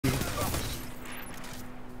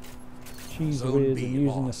cheese whiz and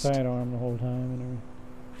using the sidearm the whole time and everything.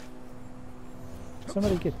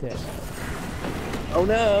 Somebody get that. Oh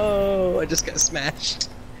no! I just got smashed.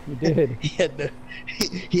 You did.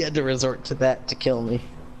 He had to resort to that to kill me.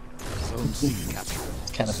 Zone C captured.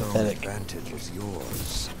 It's kind of Zone pathetic. advantage is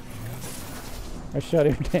yours. I shut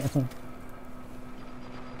him down.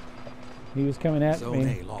 He was coming at Zone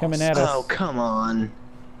me. A lost. Coming at us. Oh, come on.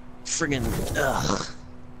 Friggin' ugh.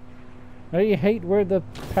 I hate where the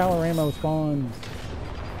power ammo spawns.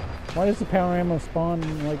 Why does the power ammo spawn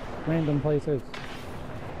in like random places?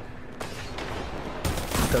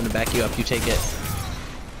 Come to back you up, you take it.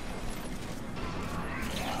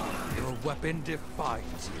 Your weapon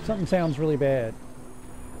defines you. Something sounds really bad.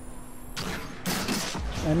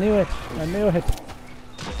 I knew it. I knew it.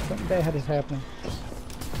 Something bad is happening.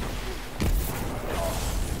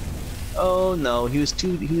 Oh no, he was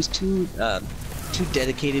too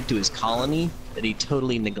dedicated to his colony that he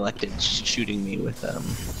totally neglected shooting me with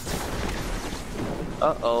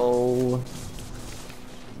Uh-oh.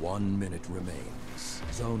 1 minute remains.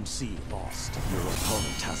 Zone C lost. Your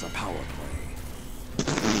opponent has a power play.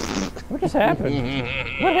 What just happened?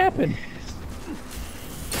 What happened?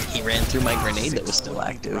 He ran through my grenade that was still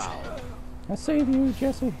active. I saved you,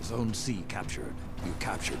 Jesse. Zone C captured. You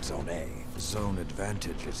captured Zone A. Zone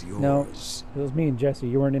advantage is yours. No, it was me and Jesse.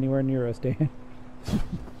 You weren't anywhere near us, Dan.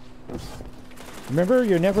 Remember,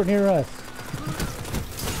 you're never near us.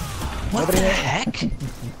 What the heck?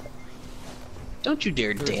 Don't you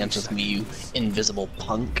dare dance with me, you invisible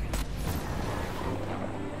punk.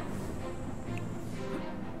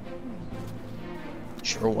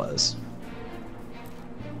 Sure was.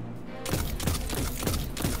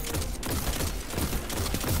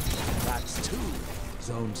 That's 2.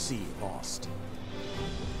 Zone C lost.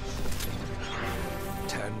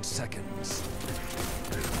 10 seconds.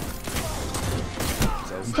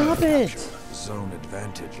 Zone Stop captured. it! Zone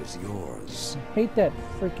advantage is yours. I hate that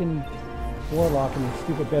freaking warlock and his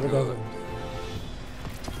stupid better doesn't.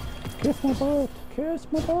 Kiss my butt! Kiss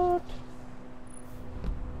my butt!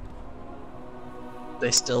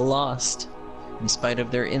 They still lost, in spite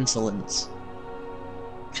of their insolence.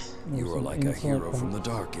 You are like a hero from the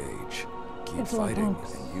Dark Age. Keep fighting,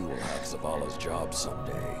 and you will have Zavala's job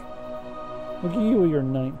someday. Look at you, you're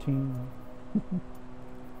 19.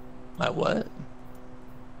 My what?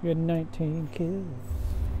 You had 19 kills.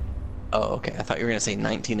 Oh, okay. I thought you were gonna say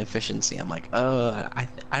 19 efficiency. I'm like, I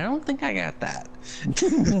don't think I got that.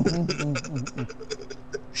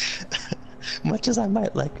 Much as I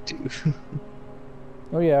might like to.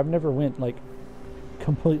 Oh yeah, I've never went like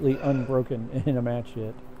completely unbroken in a match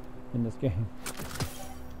yet in this game.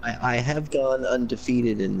 I have gone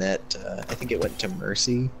undefeated in that. I think it went to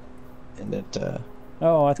Mercy, and that.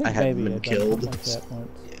 Oh, I think I hadn't maybe been I've done killed. something like that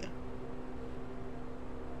once. Yeah.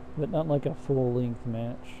 But not like a full-length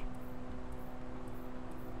match.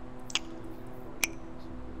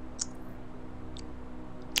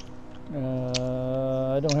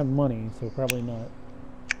 I don't have money, so probably not.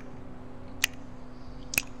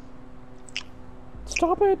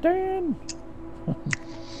 Stop it, Dan!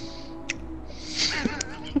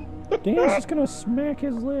 Dan's just gonna smack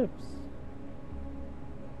his lips.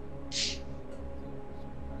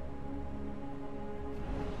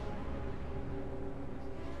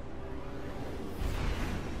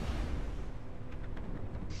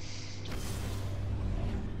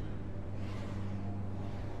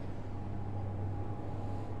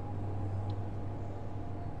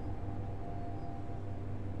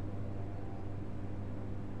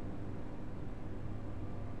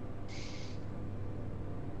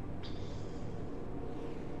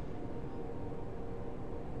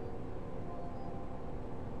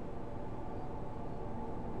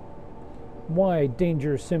 Why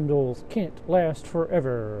danger symbols can't last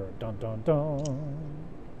forever. Dun dun dun.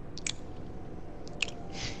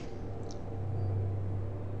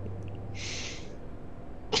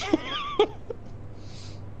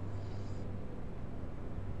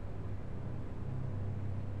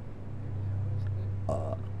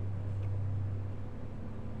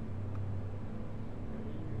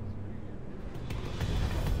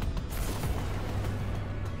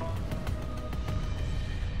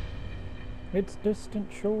 It's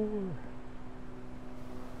distant shore.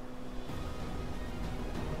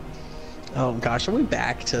 Oh gosh, are we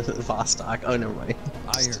back to Vostok? Oh, never mind.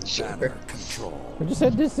 Iron Banner control. I just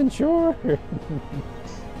said distant shore.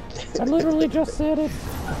 I literally just said it.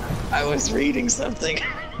 I was reading something.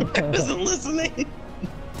 I wasn't listening.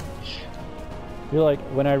 You're like,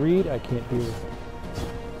 when I read, I can't hear.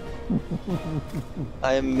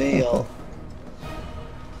 I am male.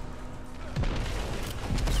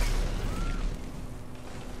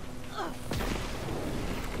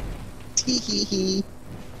 Tee hee hee.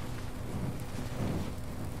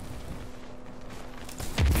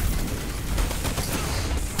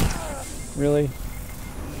 Really?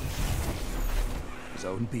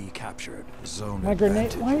 Zone B captured. Zone My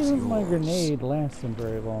grenade. advantage Why is isn't my yours. grenade lasting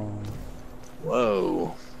very long?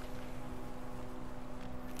 Whoa.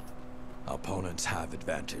 Opponents have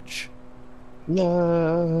advantage. No.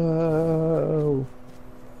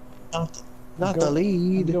 Not the I'm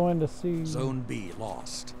lead. going to see. Zone B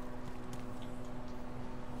lost.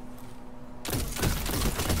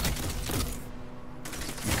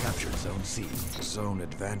 You captured Zone C. Zone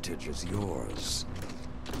advantage is yours.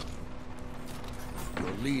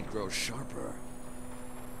 Your lead grows sharper.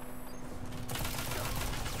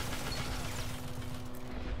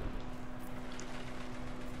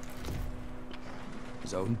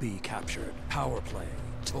 Zone B captured. Power play.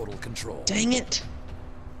 Total control. Dang it.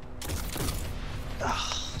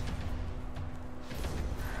 Ugh.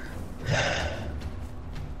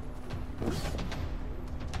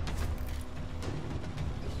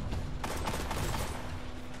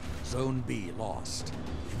 Zone B lost.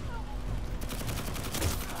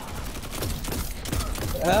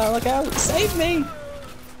 Oh, look out! Save me!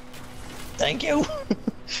 Thank you!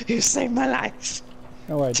 You saved my life!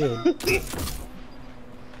 Oh, I did.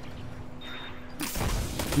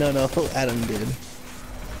 No, Adam did.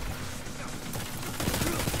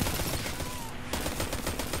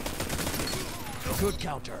 Good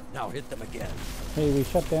counter. Now hit them again. Hey, we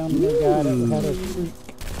shut down the guy that had a streak.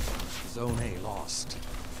 Zone A lost.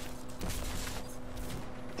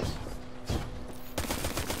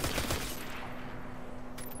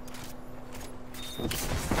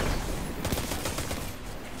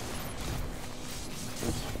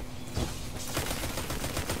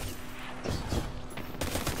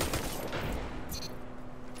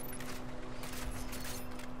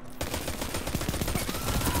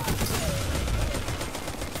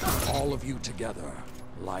 All of you together,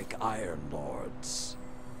 like Iron Lords.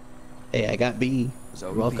 Hey, I got B.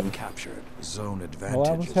 Zone Welcome. B captured. Zone advantage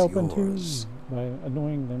Well, I was is helping yours. too by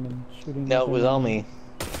annoying them and shooting. No, it them was all me.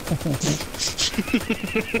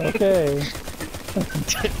 Okay.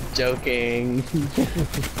 Joking.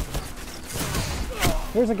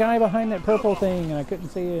 There's a guy behind that purple thing, and I couldn't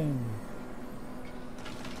see him.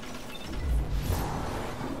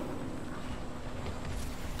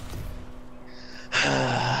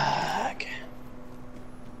 Okay.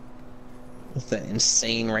 With that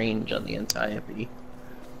insane range on the entire B.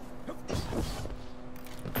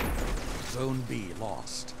 Zone B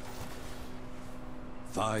lost.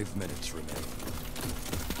 5 minutes remain.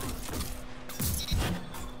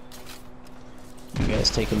 You guys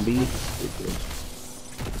taking B?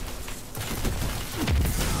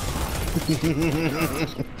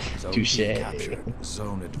 Zone Touche. B captured.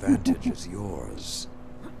 Zone advantage is yours.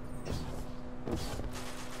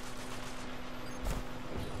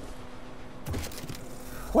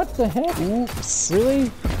 What the heck? Oops.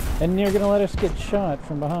 Really? And you're gonna let us get shot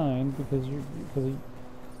from behind because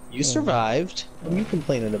You survived. What are you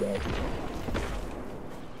complaining about?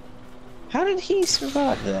 How did he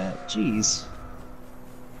survive that? Jeez.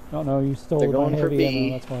 oh no, you stole They're my going for heavy B.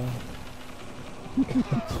 ammo. That's why.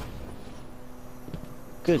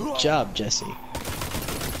 Good job, Jesse.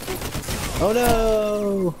 Oh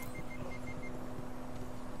no!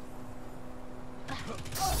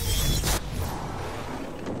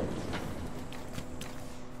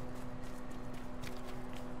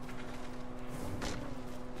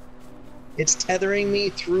 It's tethering me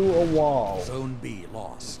through a wall. Zone B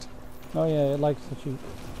lost. Oh yeah, it likes to shoot.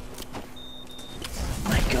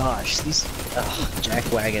 My gosh, these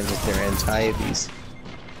jack wagons with their anti-Bs.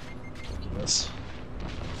 Ridiculous.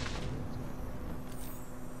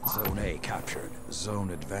 Zone A captured. Zone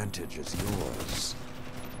advantage is yours.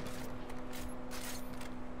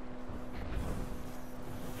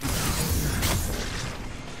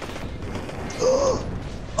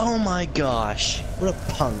 Oh my gosh, what a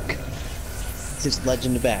punk. It's his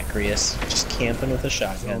legend of Acrius, just camping with a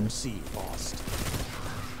shotgun. Zone C lost.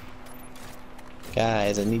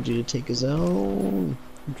 Guys, I need you to take a zone.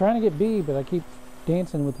 I'm trying to get B, but I keep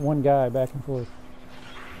dancing with one guy back and forth.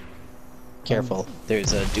 Careful,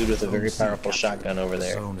 there's a dude with a very Zone C powerful captured. shotgun over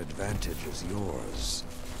there. Zone advantage is yours.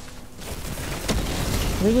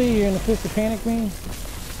 Really? You're gonna fist to panic me?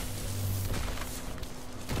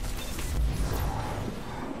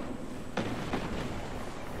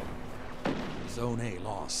 Zone A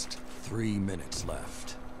lost. 3 minutes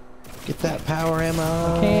left. Get that power ammo.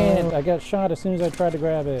 I can't. I got shot as soon as I tried to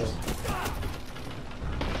grab it.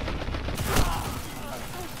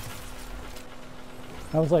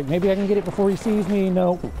 I was like, maybe I can get it before he sees me.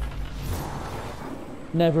 Nope.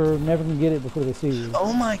 Never can get it before they see you.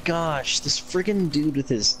 Oh my gosh, this friggin' dude with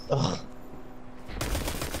his... Ugh.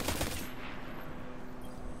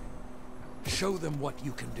 Show them what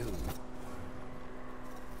you can do.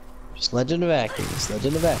 Just Legend of Actimus,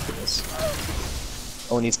 Legend of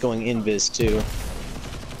Actimus. Oh, and he's going invis too.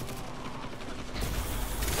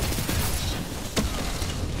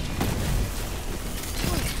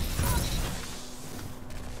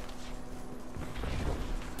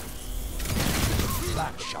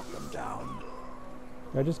 That shut them down.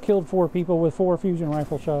 I just killed 4 people with 4 fusion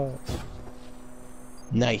rifle shots.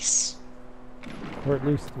 Nice. Or at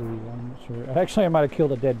least 3, I'm not sure. Actually, I might have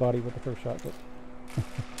killed a dead body with the first shot, but...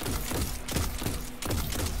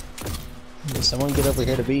 Someone get over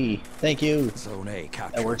here to B. Thank you. Zone A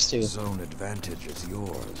captured. That works too. Zone advantage is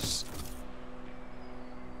yours.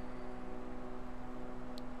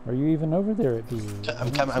 Are you even over there at B?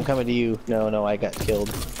 I'm coming to you. No, I got killed.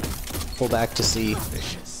 Pull back to C.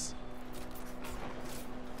 Vicious.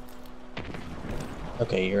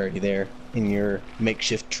 Okay, you're already there in your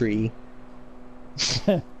makeshift tree.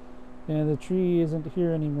 Yeah, the tree isn't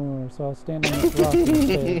here anymore, so I'll stand on this rock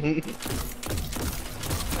instead.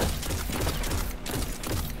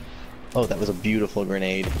 Oh, that was a beautiful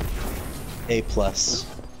grenade. A+.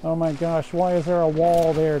 Oh my gosh, why is there a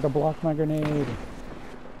wall there to block my grenade?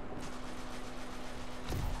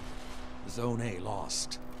 Zone A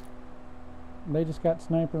lost. They just got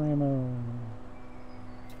sniper ammo.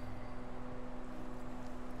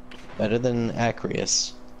 Better than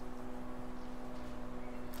Acreus.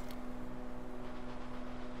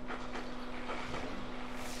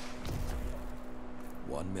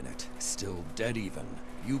 One minute. Still dead even.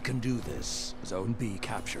 You can do this. Zone B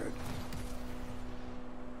captured.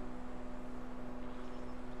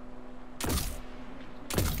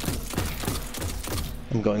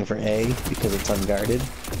 I'm going for A because it's unguarded.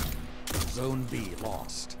 Zone B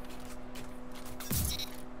lost.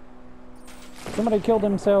 Somebody killed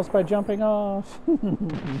themselves by jumping off. And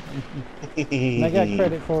I got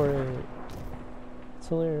credit for it. It's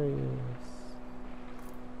hilarious.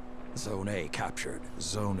 Zone A captured.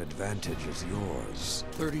 Zone advantage is yours.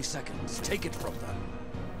 30 seconds. Take it from them.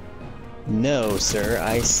 No, sir.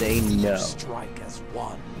 I say no. Strike as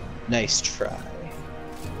one. Nice try.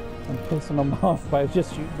 I'm pissing them off by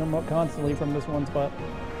just shooting them up constantly from this one spot.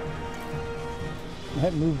 I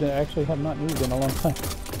haven't moved, actually have not moved in a long time.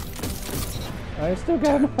 I still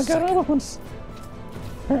got them. I got other ones.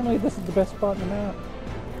 Apparently this is the best spot in the map.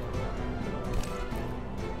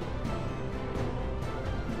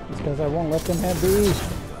 Just because I won't let them have these.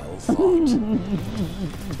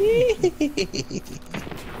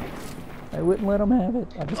 I wouldn't let them have it.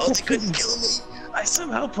 I just Oh, they couldn't kill me. I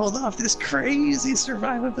somehow pulled off this crazy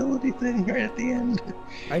survivability thing right at the end.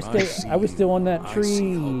 I was still on that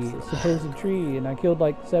tree, supposed tree, and I killed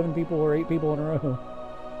like 7 people or 8 people in a row.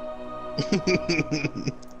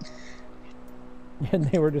 And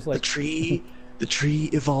they were just like... The tree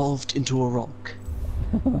evolved into a rock.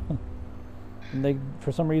 And they,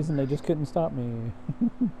 for some reason, they just couldn't stop me.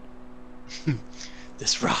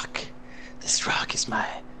 This rock is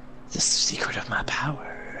the secret of my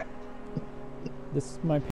power. This is my